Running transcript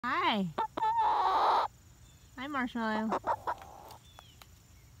Hi. Hi, Marshmallow.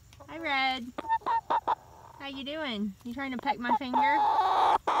 Hi, Red. How you doing? You trying to peck my finger?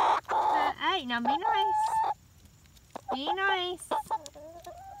 Hey, now be nice. Be nice.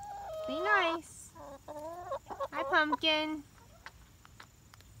 Be nice. Hi, Pumpkin.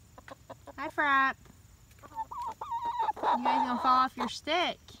 Hi, Frap. You guys gonna fall off your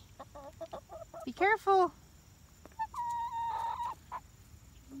stick. Be careful.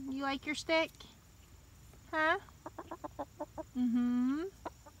 You like your stick? Huh? Mm-hmm.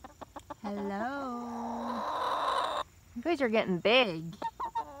 Hello. You guys are getting big.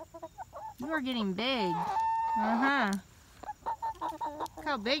 You are getting big. Uh-huh. Look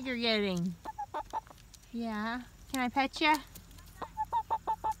how big you're getting. Yeah. Can I pet you?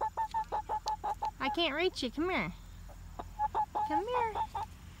 I can't reach you. Come here. Come here.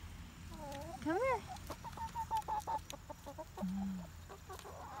 Come here.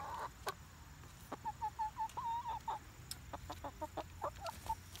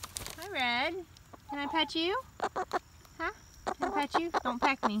 Hi, Red. Can I pet you? Huh? Can I pet you? Don't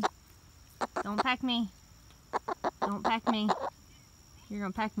peck me. Don't peck me. Don't peck me. You're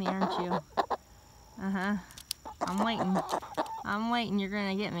gonna peck me, aren't you? Uh-huh. I'm waiting. I'm waiting. You're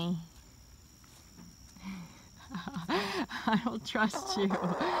gonna get me. I don't trust you.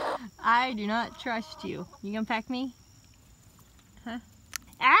 I do not trust you. You gonna peck me? Huh?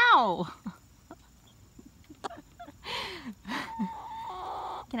 Ow!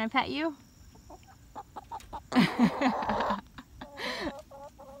 Can I pet you?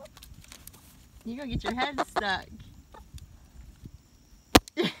 You're gonna get your head stuck.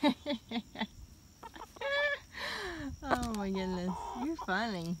 Oh my goodness, you're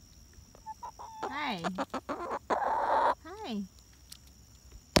funny. Hi. Hi.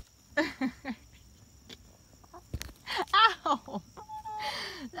 Ow!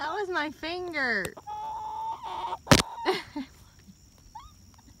 That was my finger.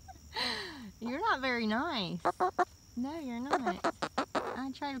 You're not very nice. No, you're not.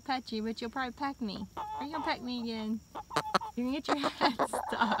 I try to pet you, but you'll probably peck me. Are you gonna peck me again? You're gonna get your head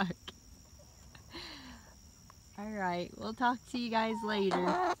stuck. Alright, we'll talk to you guys later.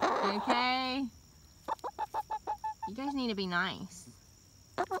 Okay? You guys need to be nice.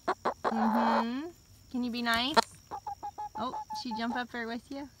 Mm-hmm. Can you be nice? Oh, she jump up there with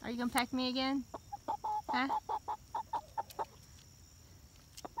you? Are you gonna peck me again? Huh?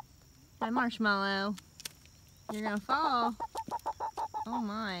 Hi, Marshmallow. You're gonna fall. Oh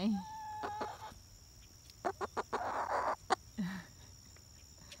my.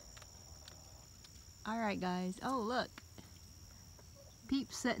 Alright guys. Oh look.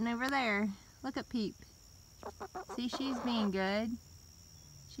 Peep's sitting over there. Look at Peep. See, she's being good.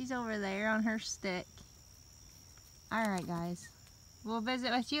 She's over there on her stick. Alright guys. We'll visit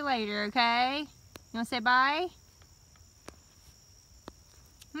with you later, okay? You wanna say bye?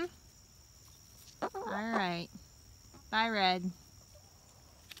 Alright. Bye, Red.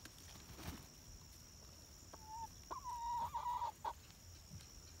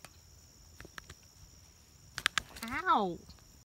 Ow!